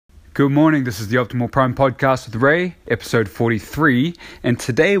Good morning, this is the Optimal Prime Podcast with Ray, episode 43, and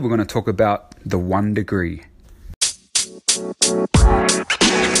today we're going to talk about the 1 degree.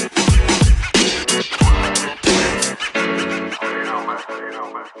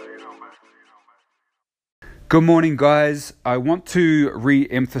 Good morning, guys. I want to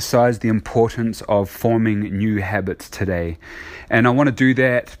re-emphasize the importance of forming new habits today. And I want to do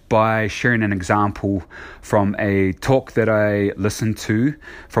that by sharing an example from a talk that I listened to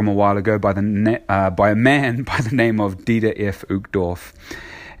from a while ago by a man by the name of Dieter F. Uchtdorf.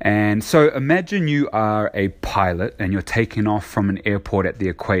 And so imagine you are a pilot and you're taking off from an airport at the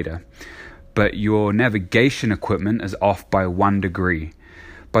equator, but your navigation equipment is off by 1 degree.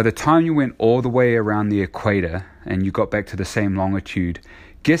 By the time you went all the way around the equator and you got back to the same longitude,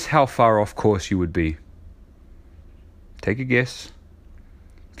 guess how far off course you would be? Take a guess.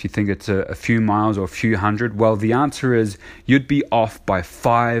 If you think it's a few miles or a few hundred, well, the answer is you'd be off by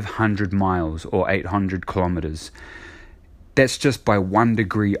 500 miles or 800 kilometers. That's just by 1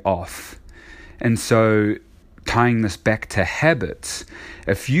 degree off. And so tying this back to habits,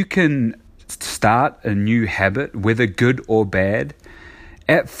 if you can start a new habit, whether good or bad,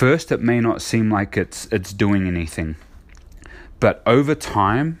 at first, it may not seem like it's doing anything, but over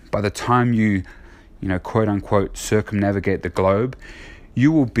time, by the time you quote unquote circumnavigate the globe,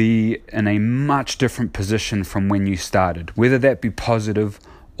 you will be in a much different position from when you started, whether that be positive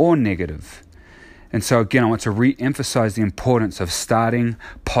or negative. And so again, I want to re-emphasize the importance of starting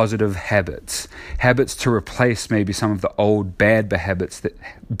positive habits to replace maybe some of the old bad habits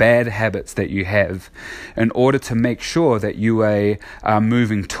that you have, in order to make sure that you are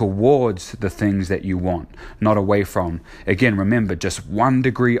moving towards the things that you want, not away from. Again, remember, just 1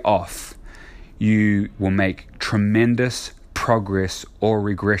 degree off, you will make tremendous progress or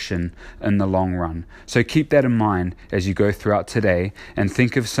regression in the long run. So keep that in mind as you go throughout today and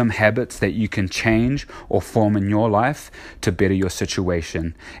think of some habits that you can change or form in your life to better your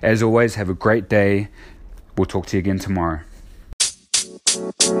situation. As always, have a great day. We'll talk to you again tomorrow.